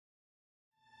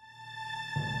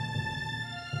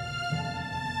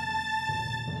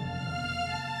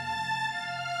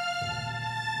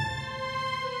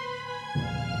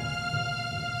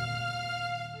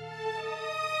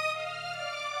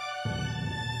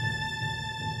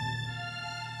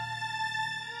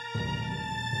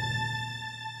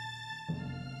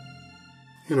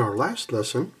In our last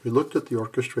lesson, we looked at the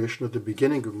orchestration at the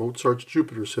beginning of Mozart's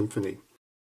Jupiter Symphony.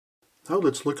 Now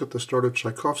let's look at the start of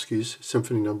Tchaikovsky's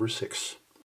Symphony No. 6.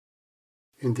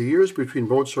 In the years between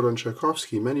Mozart and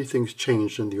Tchaikovsky, many things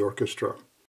changed in the orchestra.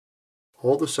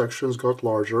 All the sections got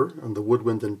larger, and the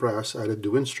woodwind and brass added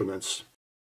new instruments.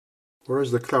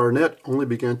 Whereas the clarinet only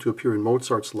began to appear in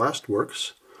Mozart's last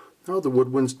works, now the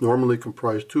woodwinds normally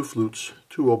comprise 2 flutes,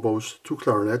 2 oboes, 2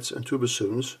 clarinets, and 2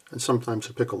 bassoons, and sometimes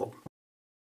a piccolo.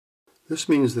 This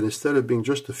means that instead of being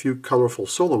just a few colorful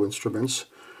solo instruments,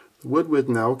 the woodwind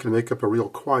now can make up a real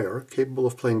choir capable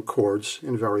of playing chords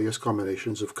in various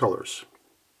combinations of colors.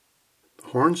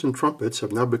 The horns and trumpets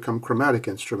have now become chromatic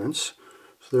instruments,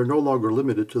 so they're no longer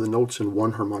limited to the notes in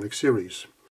one harmonic series.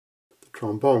 The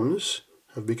trombones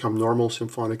have become normal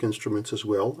symphonic instruments as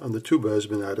well, and the tuba has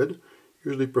been added,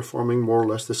 usually performing more or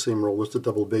less the same role as the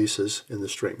double basses in the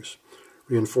strings,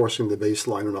 reinforcing the bass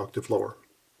line an octave lower.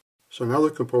 So now the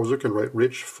composer can write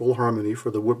rich, full harmony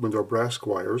for the woodwind or brass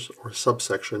choirs, or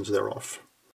subsections thereof.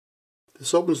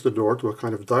 This opens the door to a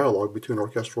kind of dialogue between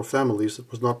orchestral families that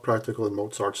was not practical in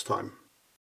Mozart's time.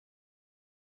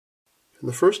 In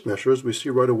the first measures, we see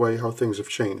right away how things have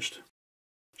changed.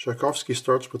 Tchaikovsky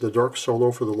starts with a dark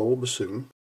solo for the low bassoon,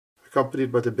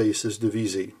 accompanied by the basses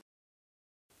divisi.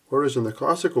 Whereas in the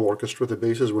classical orchestra the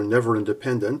basses were never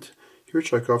independent, here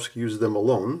Tchaikovsky uses them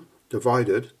alone,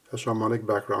 divided, as harmonic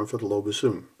background for the low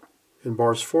bassoon. In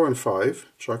bars 4 and 5,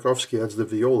 Tchaikovsky adds the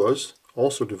violas,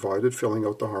 also divided, filling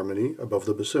out the harmony above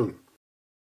the bassoon.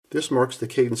 This marks the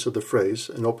cadence of the phrase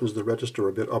and opens the register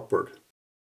a bit upward.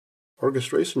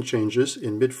 Orchestration changes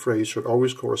in mid-phrase should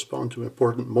always correspond to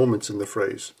important moments in the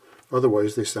phrase,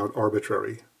 otherwise they sound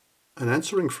arbitrary. An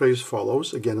answering phrase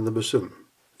follows, again in the bassoon.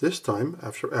 This time,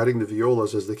 after adding the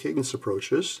violas as the cadence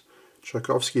approaches,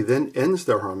 Tchaikovsky then ends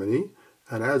their harmony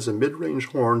and adds a mid-range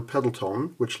horn pedal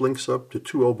tone which links up to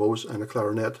 2 oboes and a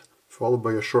clarinet, followed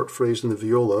by a short phrase in the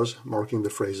violas marking the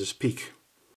phrase's peak.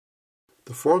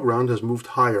 The foreground has moved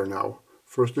higher now,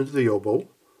 first into the oboe,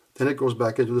 then it goes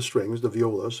back into the strings, the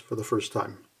violas, for the first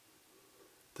time.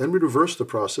 Then we reverse the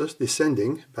process,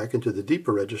 descending back into the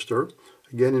deeper register,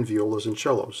 again in violas and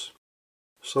cellos.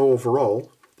 So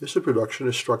overall, this reproduction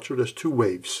is structured as 2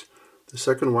 waves. The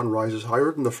second one rises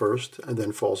higher than the first and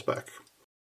then falls back.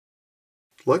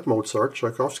 Like Mozart,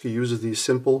 Tchaikovsky uses these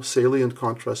simple, salient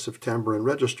contrasts of timbre and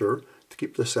register to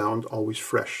keep the sound always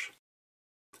fresh.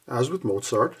 As with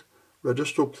Mozart,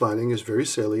 registral planning is very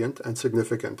salient and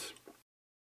significant.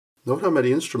 Note how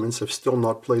many instruments have still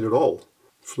not played at all: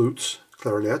 flutes,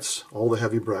 clarinets, all the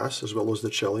heavy brass, as well as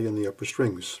the cello and the upper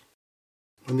strings.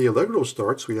 When the allegro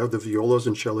starts, we have the violas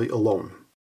and cello alone.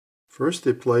 First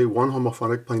they play one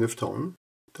homophonic plaintive tone,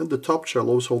 then the top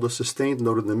cellos hold a sustained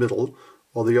note in the middle,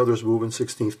 while the others move in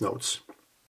 16th notes.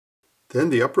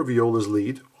 Then the upper violas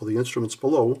lead, while the instruments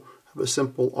below have a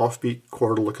simple offbeat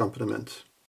chordal accompaniment.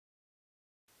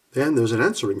 Then there's an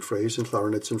answering phrase in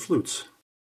clarinets and flutes.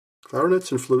 Clarinets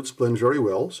and flutes blend very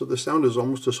well, so the sound is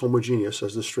almost as homogeneous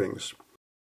as the strings.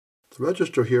 The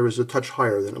register here is a touch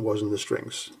higher than it was in the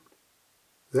strings.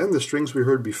 Then the strings we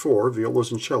heard before,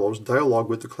 violas and cellos, dialogue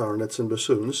with the clarinets and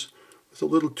bassoons with a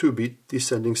little 2-beat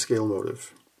descending scale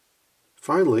motive.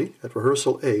 Finally, at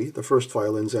rehearsal A, the first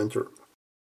violins enter.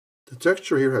 The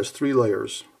texture here has 3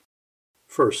 layers.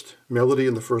 First, melody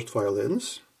in the first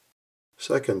violins.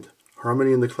 Second,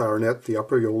 harmony in the clarinet, the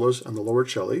upper violas, and the lower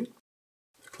cello.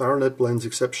 The clarinet blends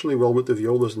exceptionally well with the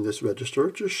violas in this register,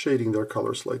 just shading their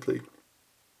color slightly.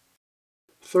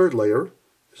 Third layer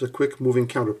is a quick moving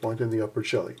counterpoint in the upper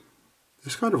cello.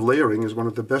 This kind of layering is one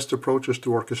of the best approaches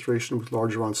to orchestration with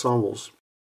larger ensembles.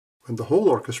 When the whole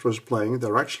orchestra is playing,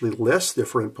 there are actually less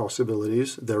different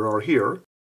possibilities there are here,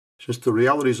 since the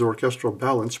realities of orchestral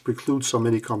balance preclude so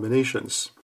many combinations.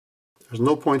 There's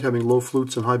no point having low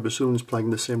flutes and high bassoons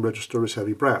playing the same register as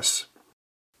heavy brass.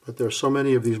 But there are so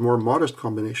many of these more modest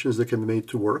combinations that can be made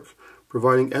to work,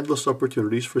 providing endless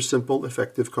opportunities for simple,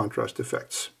 effective contrast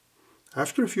effects.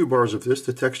 After a few bars of this,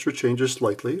 the texture changes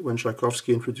slightly when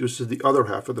Tchaikovsky introduces the other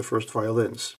half of the first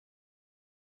violins.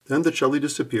 Then the cello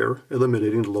disappear,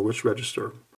 eliminating the lowest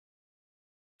register.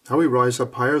 Now we rise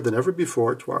up higher than ever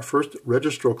before to our first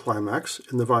registral climax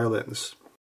in the violins.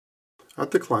 At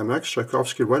the climax,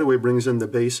 Tchaikovsky right away brings in the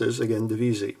basses, again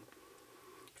divisi.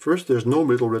 First there's no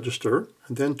middle register,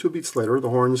 and then 2 beats later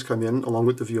the horns come in along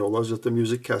with the violas as the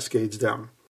music cascades down.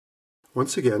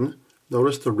 Once again,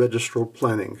 notice the registral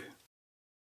planning.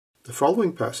 The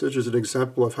following passage is an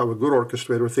example of how a good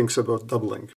orchestrator thinks about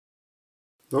doubling.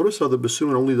 Notice how the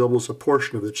bassoon only doubles a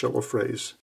portion of the cello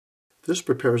phrase. This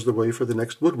prepares the way for the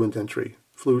next woodwind entry,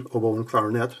 flute, oboe, and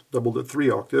clarinet, doubled at 3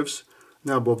 octaves,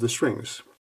 now above the strings.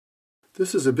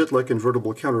 This is a bit like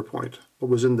invertible counterpoint. What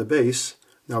was in the bass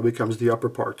now becomes the upper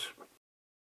part.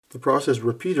 The process is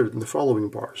repeated in the following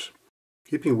bars.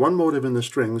 Keeping one motive in the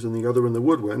strings and the other in the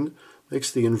woodwind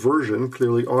makes the inversion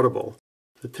clearly audible.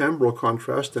 The timbral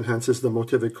contrast enhances the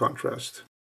motivic contrast.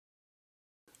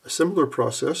 A similar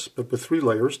process, but with 3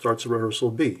 layers, starts at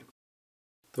rehearsal B.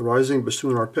 The rising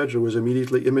bassoon arpeggio is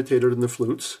immediately imitated in the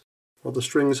flutes, while the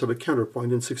strings have a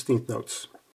counterpoint in 16th notes.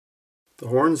 The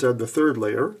horns add the 3rd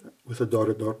layer with a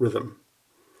dotted note rhythm.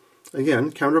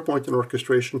 Again, counterpoint and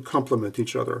orchestration complement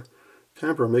each other.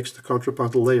 Timbre makes the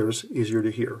contrapuntal layers easier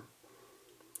to hear.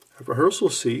 At rehearsal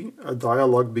C, a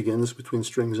dialogue begins between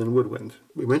strings and woodwind.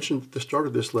 We mentioned at the start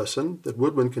of this lesson that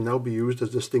woodwind can now be used as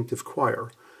distinctive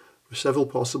choir, with several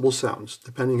possible sounds,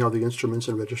 depending how the instruments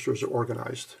and registers are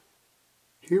organized.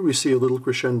 Here we see a little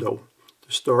crescendo.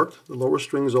 To start, the lower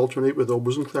strings alternate with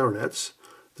oboes and clarinets,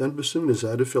 then bassoon is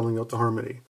added, filling out the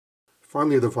harmony.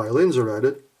 Finally, the violins are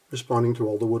added, responding to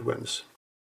all the woodwinds.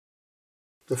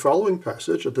 The following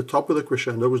passage at the top of the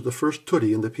crescendo is the first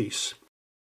tutti in the piece.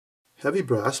 Heavy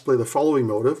brass play the following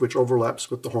motive, which overlaps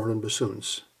with the horn and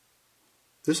bassoons.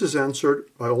 This is answered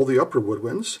by all the upper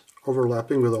woodwinds,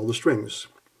 overlapping with all the strings.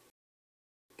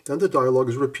 Then the dialogue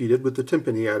is repeated with the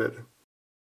timpani added.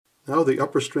 Now the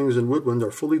upper strings and woodwind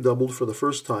are fully doubled for the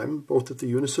first time, both at the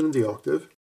unison and the octave,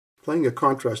 playing a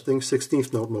contrasting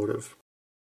 16th note motive.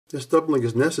 This doubling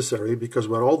is necessary because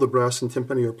when all the brass and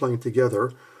timpani are playing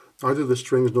together, neither the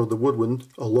strings nor the woodwind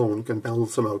alone can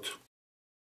balance them out.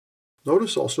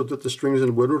 Notice also that the strings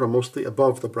and woodwind are mostly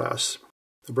above the brass.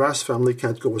 The brass family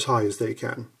can't go as high as they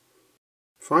can.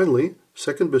 Finally,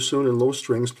 second bassoon and low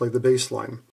strings play the bass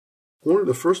line. Only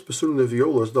the first bassoon and the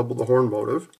violas double the horn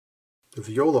motive. The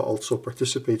viola also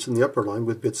participates in the upper line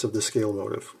with bits of the scale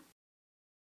motive.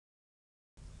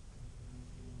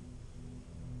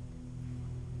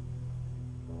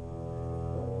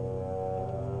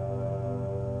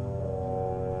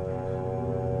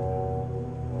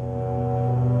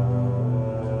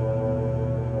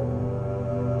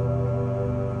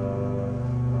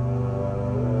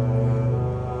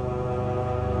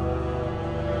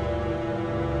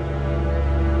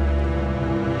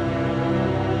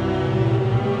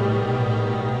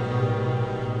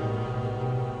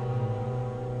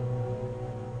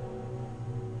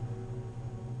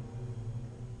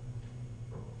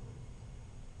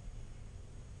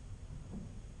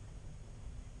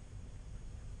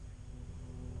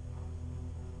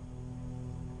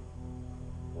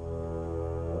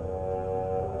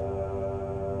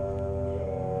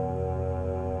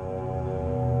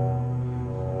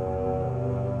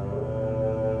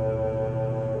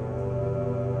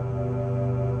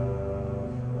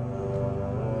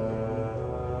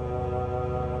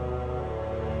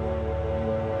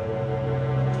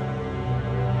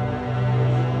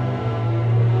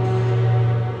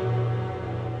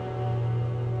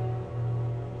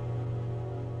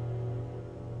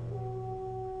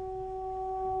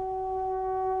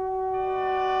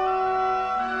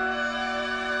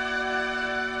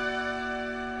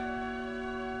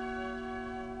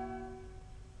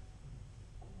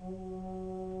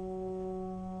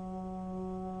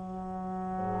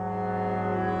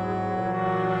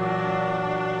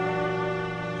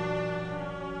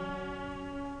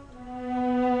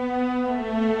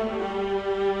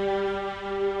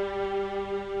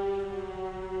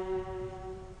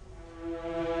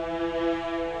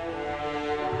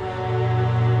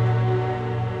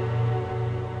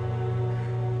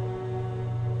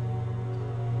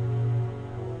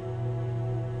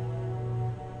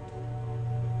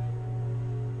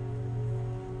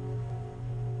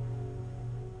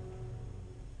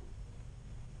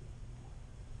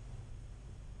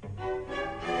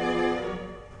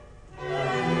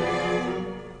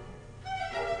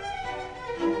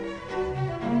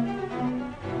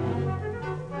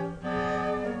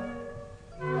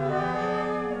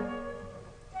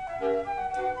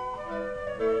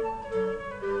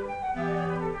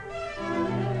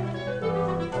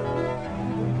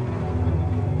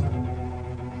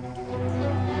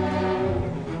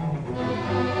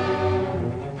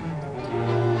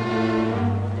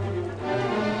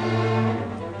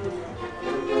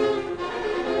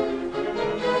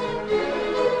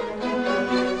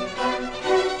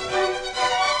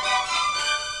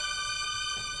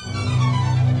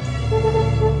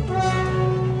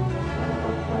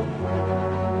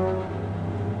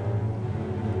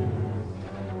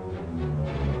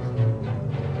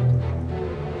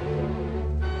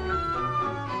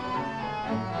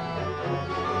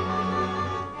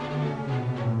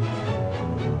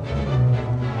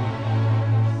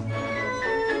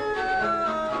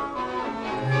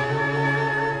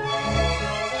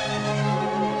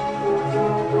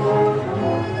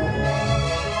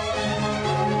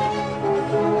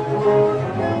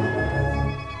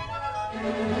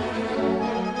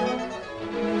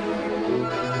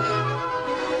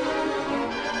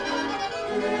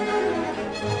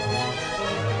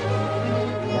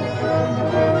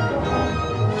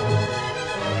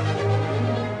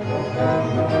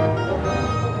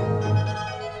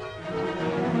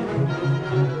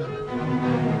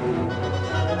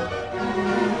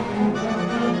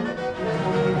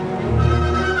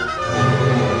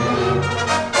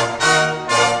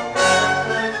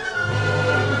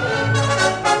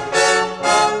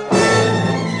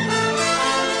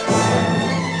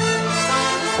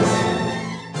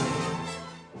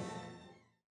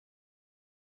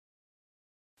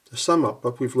 sum up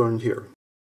what we've learned here,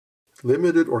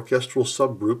 limited orchestral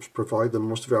subgroups provide the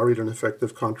most varied and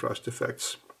effective contrast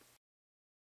effects.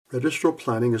 Registral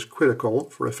planning is critical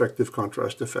for effective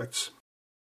contrast effects.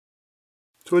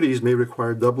 Tuttes may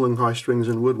require doubling high strings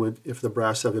and woodwind if the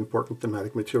brass have important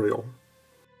thematic material.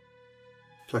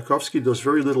 Tchaikovsky does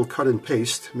very little cut and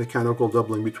paste mechanical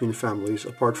doubling between families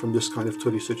apart from this kind of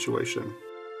tutti situation.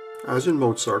 As in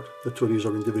Mozart, the tuttis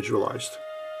are individualized.